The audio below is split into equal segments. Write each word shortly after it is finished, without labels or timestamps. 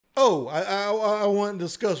Oh, I want to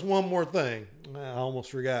discuss one more thing. I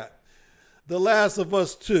almost forgot. The Last of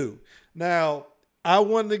Us 2. Now, I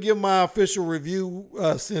wanted to give my official review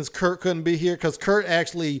since Kurt couldn't be here because Kurt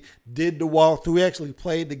actually did the walkthrough. He actually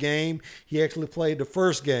played the game. He actually played the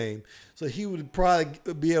first game. So he would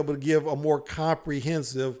probably be able to give a more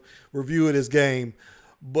comprehensive review of this game.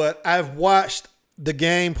 But I've watched the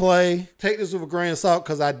gameplay. Take this with a grain of salt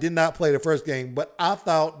because I did not play the first game, but I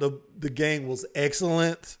thought the game was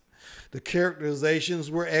excellent. The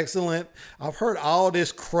characterizations were excellent. I've heard all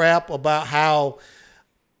this crap about how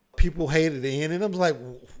people hated the ending. I was like,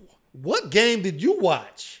 what game did you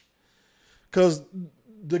watch? Because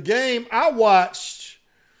the game I watched,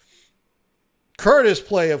 Curtis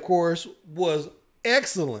play, of course, was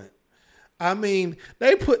excellent. I mean,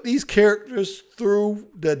 they put these characters through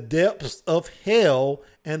the depths of hell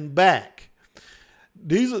and back.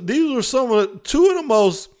 These are some of the, two of the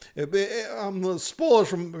most. I'm spoilers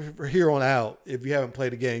from here on out if you haven't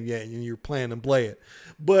played the game yet and you're planning to play it.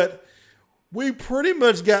 But we pretty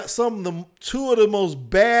much got two of the most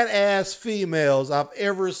badass females I've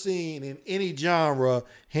ever seen in any genre,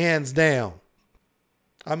 hands down.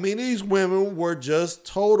 I mean, these women were just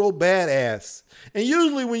total badass. And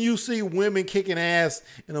usually when you see women kicking ass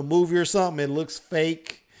in a movie or something, it looks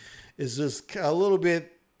fake. It's just a little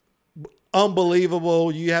bit unbelievable.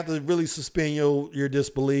 You have to really suspend your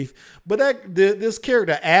disbelief. But this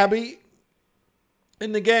character, Abby,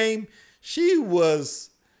 in the game, she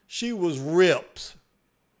was ripped.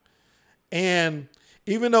 And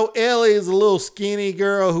even though Ellie is a little skinny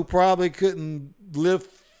girl who probably couldn't lift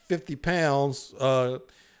 50 pounds,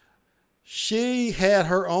 she had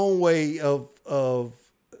her own way of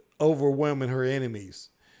overwhelming her enemies.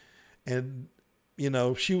 And you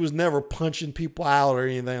know, she was never punching people out or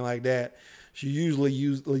anything like that. She usually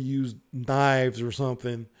used knives or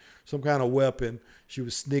something, some kind of weapon. She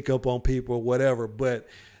would sneak up on people or whatever. But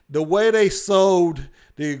the way they sold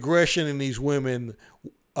the aggression in these women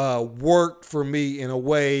worked for me in a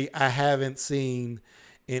way I haven't seen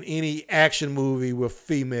in any action movie with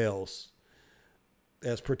females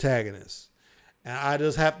as protagonists. And I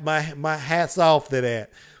just have my hats off to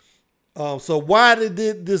that. So why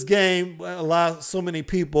did this game allow so many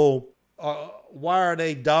people, why are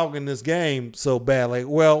they dogging this game so badly?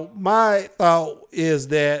 Well, my thought is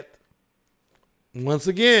that, once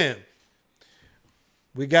again,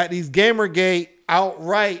 we got these Gamergate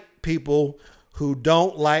outright people who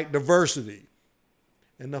don't like diversity.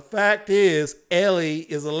 And the fact is, Ellie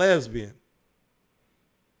is a lesbian.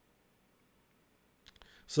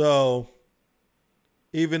 So,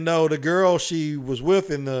 even though the girl she was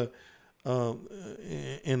with in the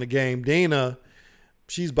game, Dina,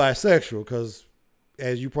 she's bisexual because,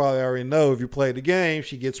 as you probably already know, if you play the game,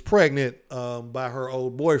 she gets pregnant by her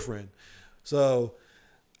old boyfriend. So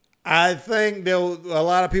I think a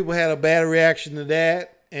lot of people had a bad reaction to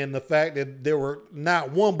that, and the fact that there were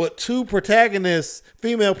not one but two protagonists,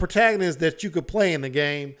 female protagonists that you could play in the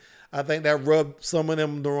game. I think that rubbed some of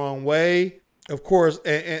them the wrong way. Of course,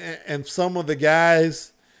 and some of the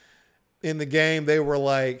guys in the game,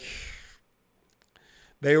 to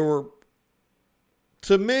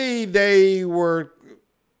me, they were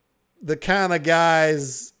the kind of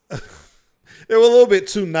guys, they were a little bit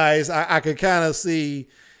too nice. I could kind of see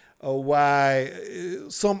why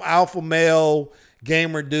some alpha male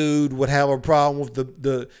gamer dude would have a problem with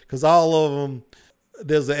because all of them,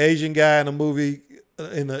 there's an Asian guy in a movie,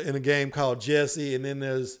 in a game called Jesse, and then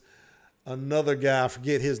there's another guy, I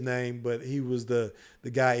forget his name, but he was the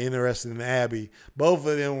guy interested in Abby. Both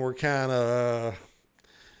of them were kind of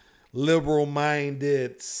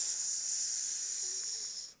liberal-minded,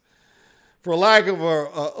 for lack of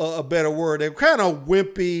a better word. They're kind of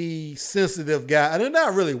wimpy, sensitive guys. And they're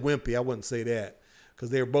not really wimpy, I wouldn't say that,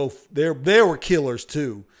 because they were killers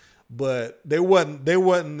too, but they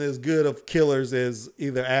wasn't as good of killers as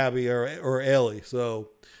either Abby or Ellie.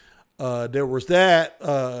 So there was that,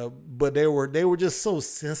 but they were just so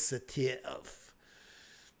sensitive.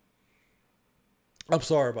 I'm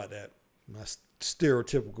sorry about that, my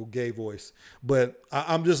stereotypical gay voice, but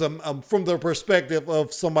I'm from the perspective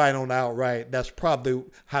of somebody on the outright. That's probably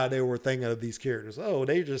how they were thinking of these characters. Oh,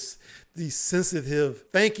 they just these sensitive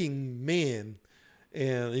thinking men,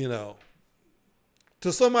 and you know,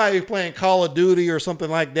 to somebody playing Call of Duty or something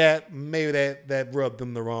like that, maybe that rubbed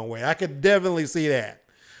them the wrong way. I could definitely see that.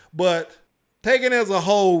 But taken as a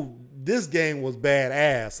whole, this game was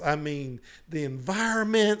badass. I mean, the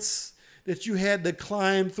environments that you had to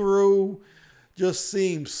climb through just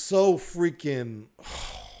seemed so freaking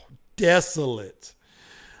desolate.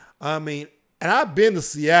 I mean, and I've been to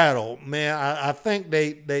Seattle, man. I think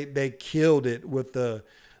they killed it with the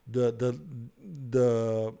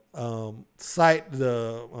the site,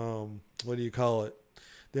 what do you call it?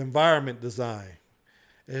 The environment design.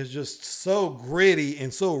 It's just so gritty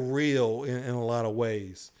and so real in a lot of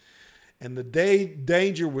ways. And the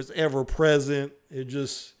danger was ever present. It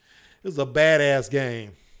was a badass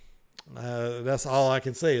game. That's all I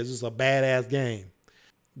can say. It's just a badass game.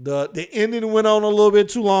 The ending went on a little bit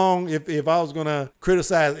too long. If I was gonna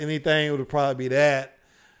criticize anything, it would probably be that.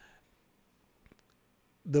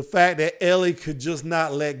 The fact that Ellie could just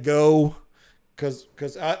not let go,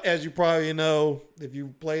 because as you probably know, if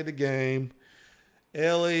you played the game,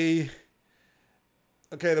 Ellie.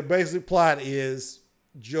 Okay, the basic plot is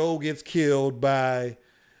Joel gets killed by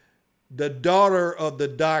the daughter of the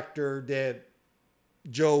doctor that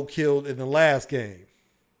Joel killed in the last game.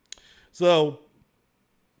 So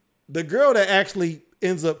the girl that actually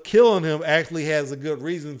ends up killing him actually has a good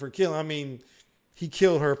reason for killing. I mean, he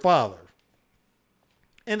killed her father.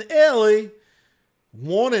 And Ellie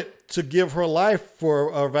wanted to give her life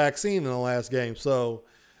for a vaccine in the last game. So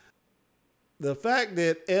the fact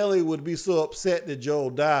that Ellie would be so upset that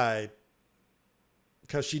Joel died,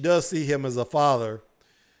 because she does see him as a father,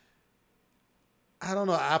 I don't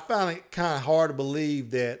know. I found it kind of hard to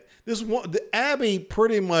believe that Abby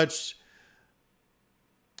pretty much,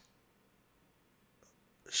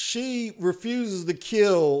 she refuses to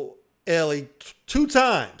kill Ellie 2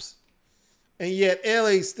 times. And yet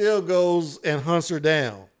Ellie still goes and hunts her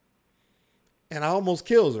down and almost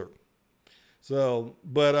kills her. So,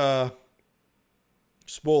 but,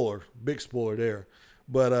 spoiler, big spoiler there.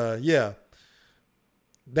 But, yeah,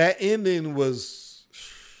 that ending was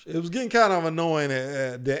getting kind of annoying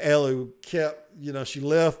that Ellie kept, she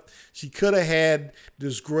left. She could have had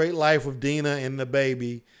this great life with Dina and the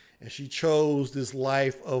baby, and she chose this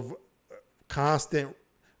life of constant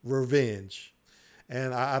revenge.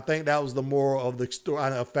 And I think that was the moral of the story.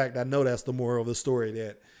 In fact, I know that's the moral of the story.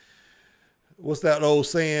 That, what's that old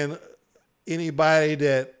saying? Anybody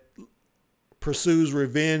that pursues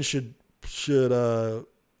revenge should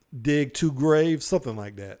dig 2 graves, something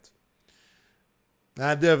like that.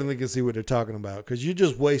 I definitely can see what they're talking about, because you're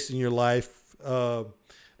just wasting your life.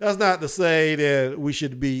 That's not to say that we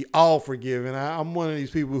should be all forgiving. I'm one of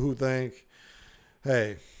these people who think,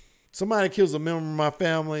 hey, somebody kills a member of my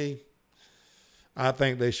family, I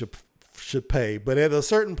think they should pay. But at a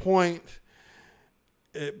certain point,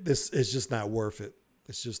 it's just not worth it.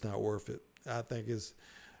 It's just not worth it. I think it's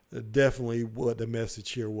definitely what the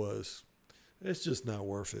message here was. It's just not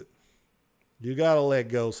worth it. You got to let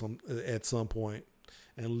go at some point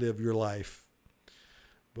and live your life.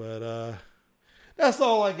 But that's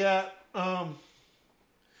all I got.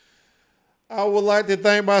 I would like to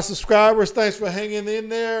thank my subscribers. Thanks for hanging in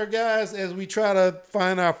there, guys, as we try to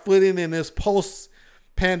find our footing in this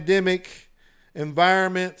post-pandemic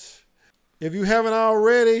environment. If you haven't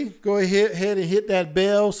already, go ahead and hit that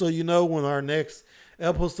bell so you know when our next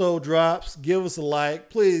episode drops. Give us a like.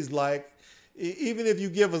 Please like. Even if you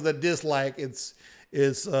give us a dislike, it's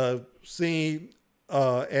seen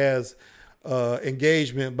as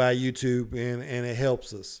engagement by YouTube, and it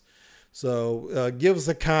helps us. So give us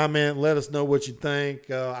a comment. Let us know what you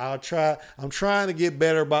think. I'm trying to get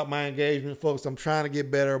better about my engagement, folks. I'm trying to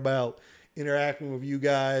get better about interacting with you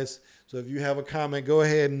guys. So if you have a comment, go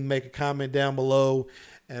ahead and make a comment down below,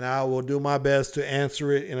 and I will do my best to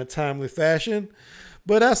answer it in a timely fashion.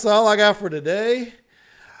 But that's all I got for today.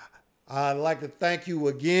 I'd like to thank you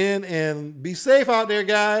again, and be safe out there,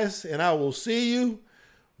 guys. And I will see you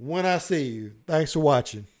when I see you. Thanks for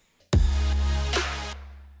watching.